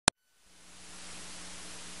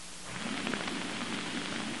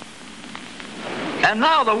And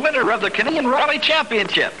now the winner of the Canadian Rally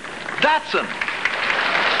Championship, Datsun.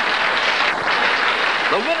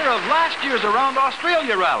 The winner of last year's Around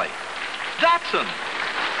Australia Rally, Datsun.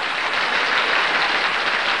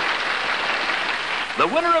 The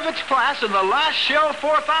winner of its class in the last Shell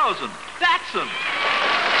 4000, Datsun.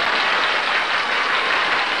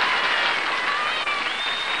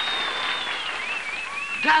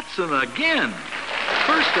 Datsun again.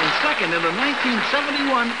 First and second in the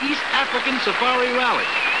 1971 East African Safari Rally.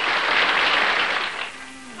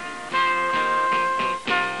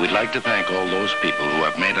 We'd like to thank all those people who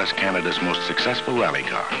have made us Canada's most successful rally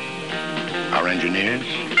car. Our engineers,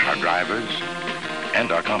 our drivers,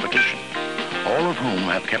 and our competition. All of whom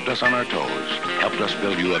have kept us on our toes, helped us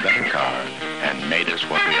build you a better car, and made us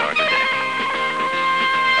what we are today.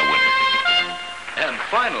 A winner. And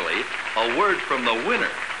finally, a word from the winner.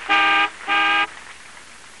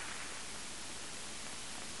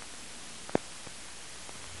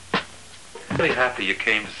 Really happy you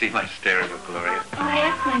came to see my stereo, Gloria. Well, I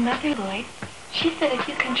asked my mother, Lloyd. She said if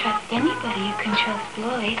you can trust anybody, you can trust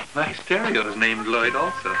Lloyd. My stereo is named Lloyd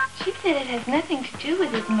also. She said it has nothing to do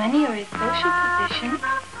with his money or his social position.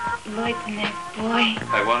 Lloyd's a nice boy.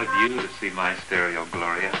 I wanted you to see my stereo,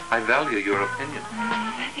 Gloria. I value your opinion.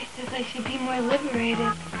 Mother says I should be more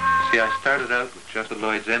liberated. See, I started out with just the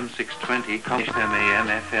Lloyd's M620 combination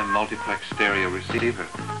AM/FM multiplex stereo receiver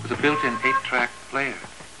with a built-in 8-track player.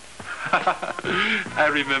 I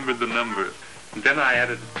remembered the numbers. And then I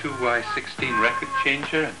added a 2Y16 record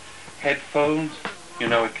changer and headphones. You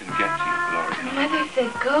know it can get to you, Gloria. Mother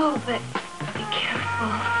said go, but be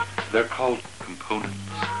careful. They're called components.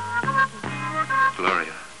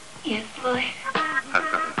 Gloria. Yes, Lloyd? I've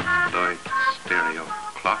got a Lloyd stereo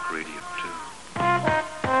clock radio, too.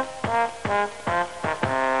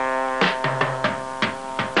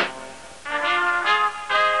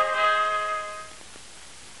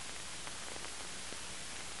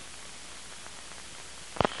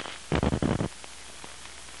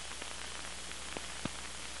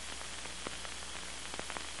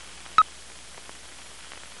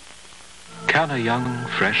 Can a young,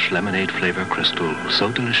 fresh lemonade flavor crystal,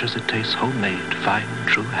 so delicious it tastes homemade, find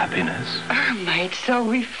true happiness? It's so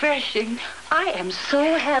refreshing. I am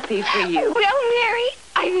so happy for you. Well, Mary,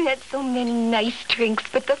 I've had so many nice drinks,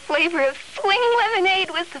 but the flavor of swing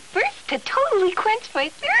lemonade was the first to totally quench my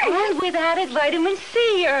thirst. And with added vitamin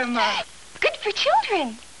C, Irma. Good for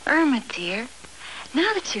children. Irma, dear,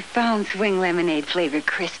 now that you've found swing lemonade flavored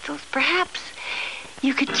crystals, perhaps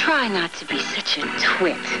you could try not to be such a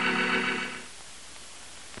twit.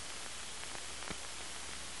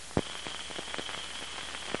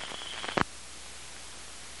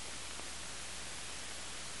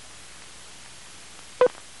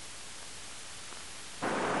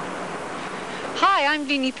 Hi, I'm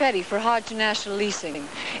Deanie Petty for Hodge National Leasing.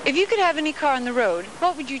 If you could have any car on the road,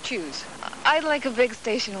 what would you choose? I'd like a big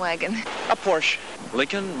station wagon. A Porsche.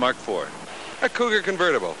 Lincoln Mark IV. A Cougar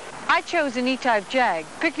convertible. I chose an E-Type Jag.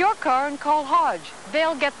 Pick your car and call Hodge.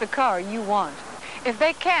 They'll get the car you want. If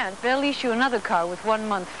they can't, they'll lease you another car with 1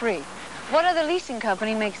 month free. What other leasing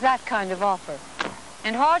company makes that kind of offer?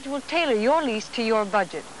 And Hodge will tailor your lease to your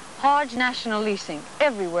budget. Hodge National Leasing,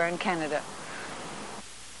 everywhere in Canada.